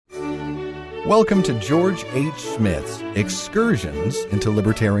Welcome to George H. Smith's Excursions into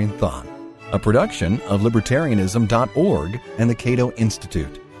Libertarian Thought, a production of Libertarianism.org and the Cato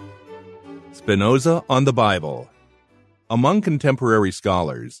Institute. Spinoza on the Bible. Among contemporary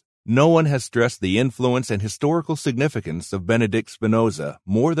scholars, no one has stressed the influence and historical significance of Benedict Spinoza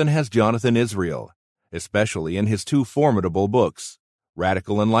more than has Jonathan Israel, especially in his two formidable books,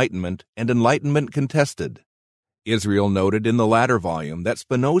 Radical Enlightenment and Enlightenment Contested. Israel noted in the latter volume that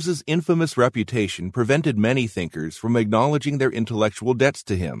Spinoza's infamous reputation prevented many thinkers from acknowledging their intellectual debts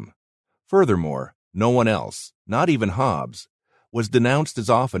to him. Furthermore, no one else, not even Hobbes, was denounced as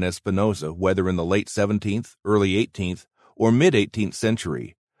often as Spinoza, whether in the late 17th, early 18th, or mid-18th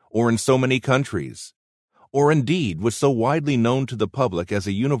century, or in so many countries, or indeed was so widely known to the public as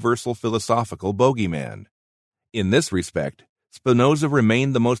a universal philosophical bogeyman. In this respect, Spinoza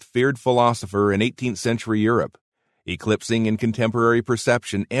remained the most feared philosopher in 18th century Europe, eclipsing in contemporary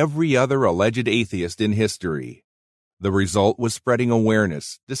perception every other alleged atheist in history. The result was spreading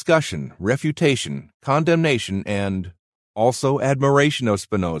awareness, discussion, refutation, condemnation, and also admiration of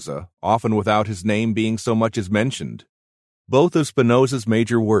Spinoza, often without his name being so much as mentioned. Both of Spinoza's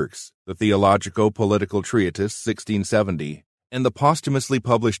major works, the Theologico-Political Treatise 1670 and the posthumously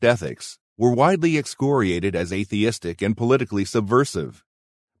published Ethics, were widely excoriated as atheistic and politically subversive.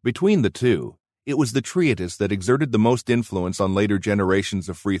 Between the two, it was the treatise that exerted the most influence on later generations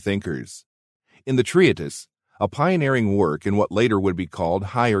of free thinkers. In the treatise, a pioneering work in what later would be called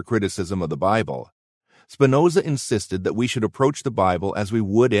higher criticism of the Bible, Spinoza insisted that we should approach the Bible as we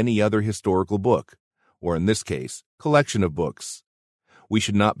would any other historical book, or in this case, collection of books. We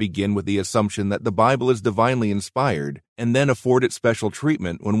should not begin with the assumption that the Bible is divinely inspired and then afford it special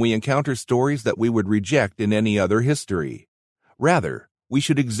treatment when we encounter stories that we would reject in any other history. Rather, we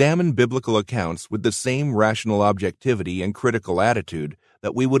should examine biblical accounts with the same rational objectivity and critical attitude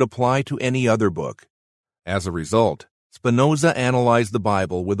that we would apply to any other book. As a result, Spinoza analyzed the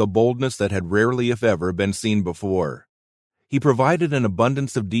Bible with a boldness that had rarely, if ever, been seen before. He provided an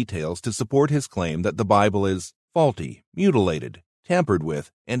abundance of details to support his claim that the Bible is faulty, mutilated, tampered with,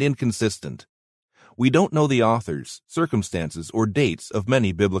 and inconsistent. We don't know the authors, circumstances, or dates of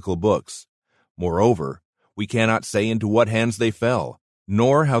many biblical books. Moreover, we cannot say into what hands they fell,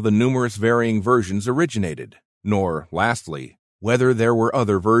 nor how the numerous varying versions originated, nor, lastly, whether there were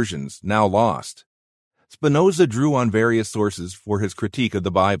other versions now lost. Spinoza drew on various sources for his critique of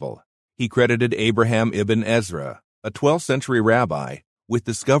the Bible. He credited Abraham ibn Ezra, a 12th century rabbi, with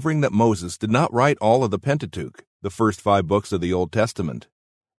discovering that Moses did not write all of the Pentateuch, the first 5 books of the Old Testament.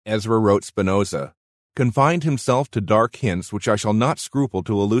 Ezra, wrote Spinoza, confined himself to dark hints which I shall not scruple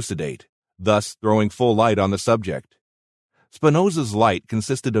to elucidate, thus throwing full light on the subject. Spinoza's light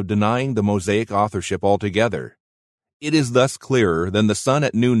consisted of denying the Mosaic authorship altogether. It is thus clearer than the sun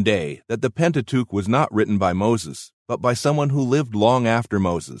at noonday that the Pentateuch was not written by Moses, but by someone who lived long after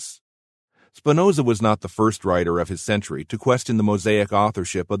Moses. Spinoza was not the first writer of his century to question the Mosaic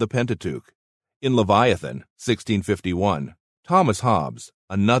authorship of the Pentateuch. In Leviathan, 1651, Thomas Hobbes,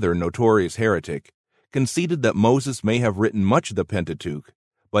 another notorious heretic, conceded that Moses may have written much of the Pentateuch,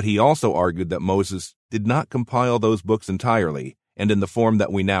 but he also argued that Moses did not compile those books entirely and in the form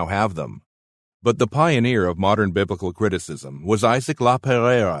that we now have them. But the pioneer of modern biblical criticism was Isaac La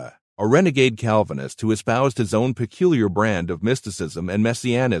Pereira, a renegade Calvinist who espoused his own peculiar brand of mysticism and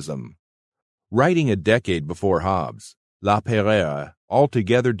messianism. Writing a decade before Hobbes, La Pereira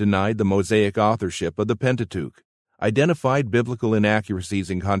altogether denied the Mosaic authorship of the Pentateuch, identified biblical inaccuracies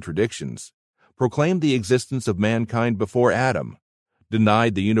and contradictions, proclaimed the existence of mankind before Adam,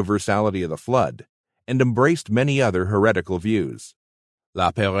 denied the universality of the flood, and embraced many other heretical views.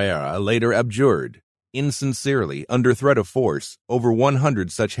 La Pereira later abjured, insincerely, under threat of force, over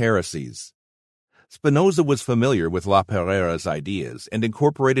 100 such heresies. Spinoza was familiar with La Pereira's ideas and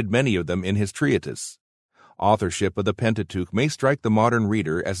incorporated many of them in his treatise. Authorship of the Pentateuch may strike the modern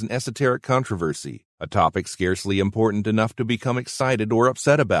reader as an esoteric controversy, a topic scarcely important enough to become excited or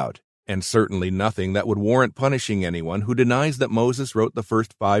upset about, and certainly nothing that would warrant punishing anyone who denies that Moses wrote the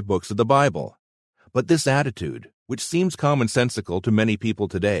first 5 books of the Bible. But this attitude, which seems commonsensical to many people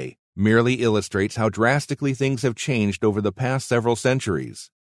today, merely illustrates how drastically things have changed over the past several centuries.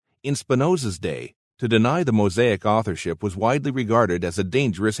 In Spinoza's day, to deny the Mosaic authorship was widely regarded as a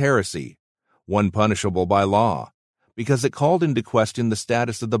dangerous heresy, one punishable by law, because it called into question the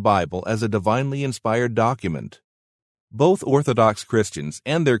status of the Bible as a divinely inspired document. Both Orthodox Christians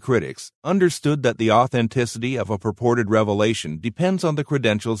and their critics understood that the authenticity of a purported revelation depends on the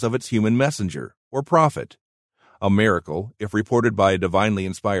credentials of its human messenger, or prophet. A miracle, if reported by a divinely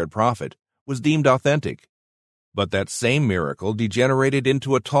inspired prophet, was deemed authentic. But that same miracle degenerated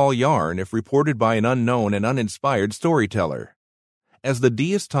into a tall yarn if reported by an unknown and uninspired storyteller. As the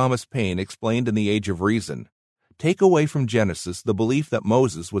deist Thomas Paine explained in The Age of Reason, take away from Genesis the belief that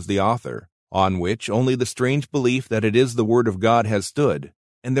Moses was the author, on which only the strange belief that it is the Word of God has stood,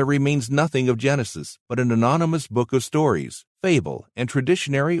 and there remains nothing of Genesis but an anonymous book of stories, fable, and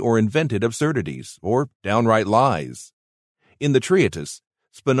traditionary or invented absurdities, or downright lies. In the treatise,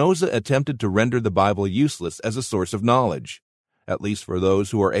 Spinoza attempted to render the Bible useless as a source of knowledge, at least for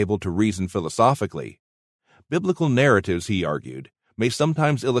those who are able to reason philosophically. Biblical narratives, he argued, may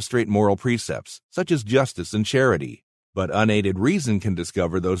sometimes illustrate moral precepts, such as justice and charity, but unaided reason can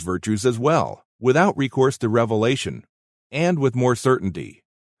discover those virtues as well, without recourse to revelation, and with more certainty.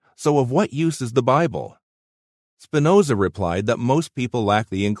 So of what use is the Bible? Spinoza replied that most people lack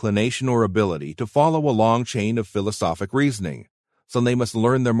the inclination or ability to follow a long chain of philosophic reasoning, so they must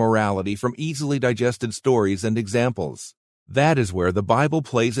learn their morality from easily digested stories and examples. That is where the Bible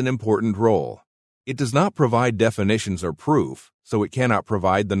plays an important role. It does not provide definitions or proof, so it cannot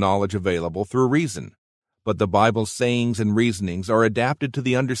provide the knowledge available through reason. But the Bible's sayings and reasonings are adapted to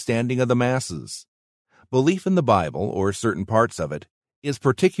the understanding of the masses. Belief in the Bible, or certain parts of it, is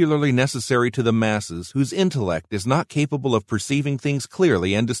particularly necessary to the masses whose intellect is not capable of perceiving things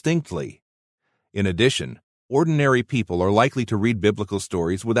clearly and distinctly. In addition, ordinary people are likely to read biblical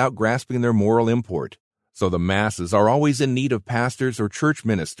stories without grasping their moral import, so the masses are always in need of pastors or church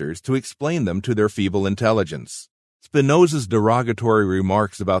ministers to explain them to their feeble intelligence. Spinoza's derogatory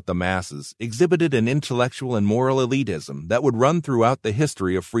remarks about the masses exhibited an intellectual and moral elitism that would run throughout the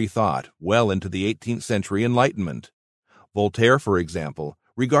history of free thought well into the 18th century Enlightenment. Voltaire, for example,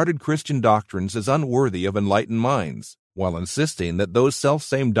 regarded Christian doctrines as unworthy of enlightened minds, while insisting that those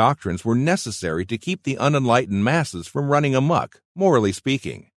self-same doctrines were necessary to keep the unenlightened masses from running amok, morally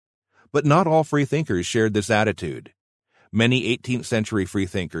speaking. But not all freethinkers shared this attitude. Many 18th century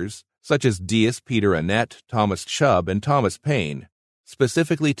freethinkers, such as deist Peter Annett, Thomas Chubb, and Thomas Paine,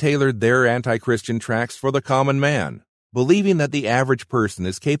 specifically tailored their anti-Christian tracts for the common man, believing that the average person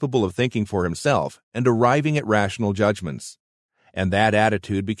is capable of thinking for himself and arriving at rational judgments. And that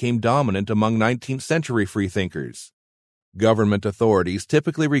attitude became dominant among 19th century freethinkers. Government authorities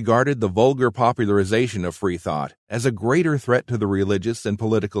typically regarded the vulgar popularization of free thought as a greater threat to the religious and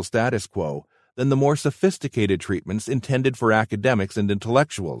political status quo than the more sophisticated treatments intended for academics and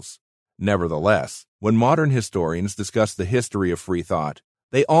intellectuals. Nevertheless, when modern historians discuss the history of free thought,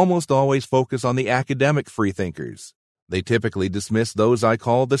 they almost always focus on the academic freethinkers. They typically dismiss those I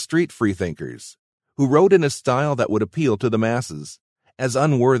call the street freethinkers, who wrote in a style that would appeal to the masses, as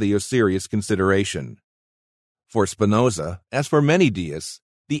unworthy of serious consideration. For Spinoza, as for many deists,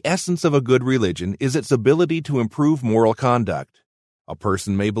 the essence of a good religion is its ability to improve moral conduct. A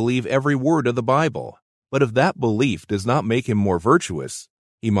person may believe every word of the Bible, but if that belief does not make him more virtuous,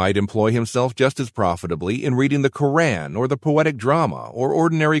 he might employ himself just as profitably in reading the Koran or the poetic drama or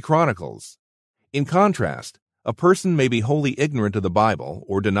ordinary chronicles. In contrast, a person may be wholly ignorant of the Bible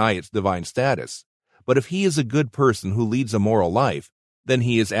or deny its divine status, but if he is a good person who leads a moral life, then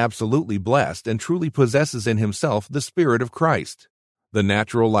he is absolutely blessed and truly possesses in himself the Spirit of Christ. The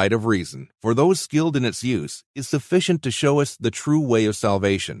natural light of reason, for those skilled in its use, is sufficient to show us the true way of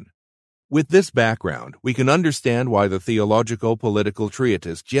salvation. With this background, we can understand why the theological-political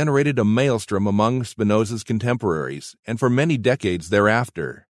treatise generated a maelstrom among Spinoza's contemporaries and for many decades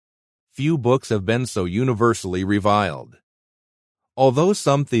thereafter. Few books have been so universally reviled. Although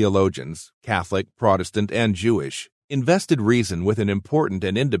some theologians, Catholic, Protestant, and Jewish, invested reason with an important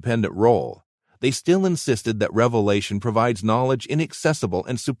and independent role, they still insisted that revelation provides knowledge inaccessible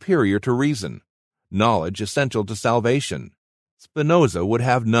and superior to reason, knowledge essential to salvation. Spinoza would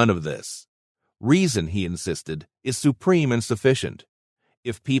have none of this. Reason, he insisted, is supreme and sufficient.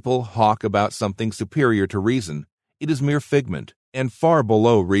 If people hawk about something superior to reason, it is mere figment and far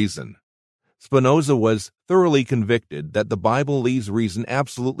below reason. Spinoza was thoroughly convicted that the Bible leaves reason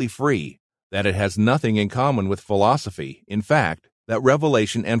absolutely free, that it has nothing in common with philosophy, in fact, that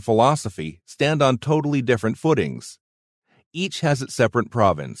revelation and philosophy stand on totally different footings. Each has its separate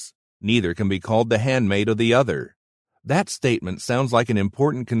province. Neither can be called the handmaid of the other. That statement sounds like an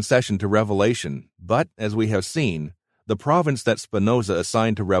important concession to revelation, but, as we have seen, the province that Spinoza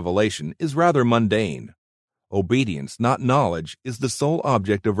assigned to revelation is rather mundane. Obedience, not knowledge, is the sole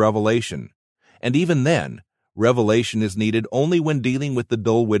object of revelation. And even then, revelation is needed only when dealing with the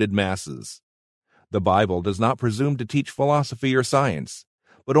dull-witted masses. The Bible does not presume to teach philosophy or science,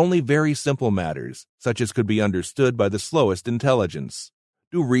 but only very simple matters, such as could be understood by the slowest intelligence.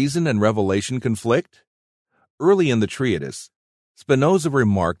 Do reason and revelation conflict? Early in the treatise, Spinoza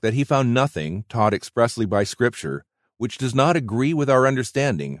remarked that he found nothing taught expressly by Scripture which does not agree with our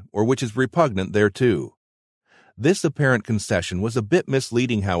understanding or which is repugnant thereto. This apparent concession was a bit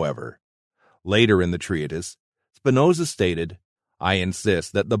misleading, however. Later in the treatise, Spinoza stated, "I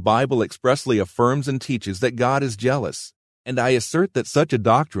insist that the Bible expressly affirms and teaches that God is jealous, and I assert that such a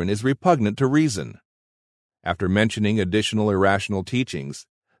doctrine is repugnant to reason." After mentioning additional irrational teachings,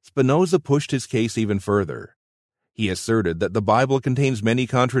 Spinoza pushed his case even further. He asserted that the Bible contains many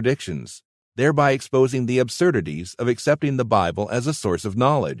contradictions, thereby exposing the absurdities of accepting the Bible as a source of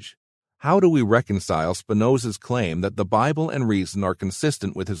knowledge. How do we reconcile Spinoza's claim that the Bible and reason are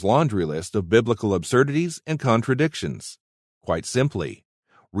consistent with his laundry list of biblical absurdities and contradictions? Quite simply,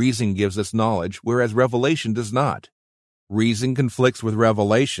 reason gives us knowledge, whereas revelation does not. Reason conflicts with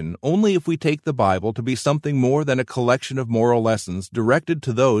revelation only if we take the Bible to be something more than a collection of moral lessons directed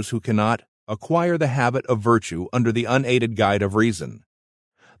to those who cannot acquire the habit of virtue under the unaided guide of reason.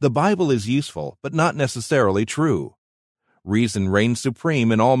 The Bible is useful, but not necessarily true. Reason reigns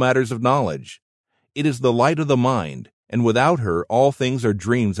supreme in all matters of knowledge. It is the light of the mind, and without her all things are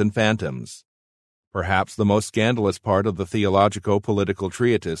dreams and phantoms. Perhaps the most scandalous part of the theologico-political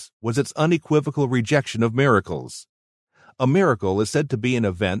treatise was its unequivocal rejection of miracles. A miracle is said to be an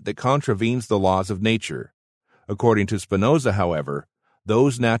event that contravenes the laws of nature. According to Spinoza, however,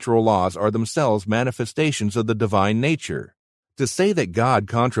 those natural laws are themselves manifestations of the divine nature. To say that God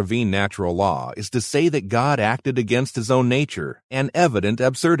contravened natural law is to say that God acted against his own nature, an evident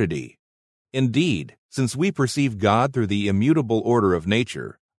absurdity. Indeed, since we perceive God through the immutable order of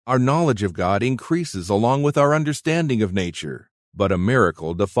nature, our knowledge of God increases along with our understanding of nature. But a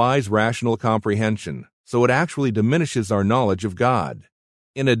miracle defies rational comprehension, so it actually diminishes our knowledge of God.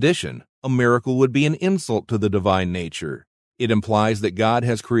 In addition, a miracle would be an insult to the divine nature. It implies that God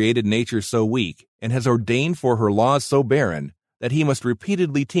has created nature so weak and has ordained for her laws so barren that he must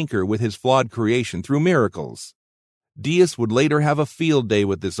repeatedly tinker with his flawed creation through miracles. Deists would later have a field day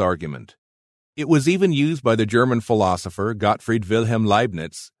with this argument. It was even used by the German philosopher Gottfried Wilhelm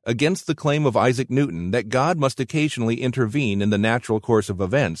Leibniz against the claim of Isaac Newton that God must occasionally intervene in the natural course of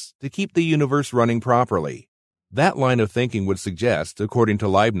events to keep the universe running properly. That line of thinking would suggest, according to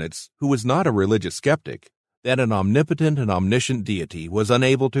Leibniz, who was not a religious skeptic, that an omnipotent and omniscient deity was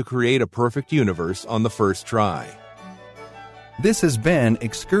unable to create a perfect universe on the first try. This has been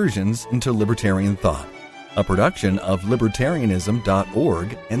Excursions into Libertarian Thought, a production of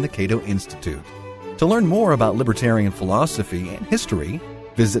libertarianism.org and the Cato Institute. To learn more about libertarian philosophy and history,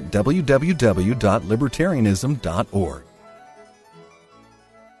 visit www.libertarianism.org.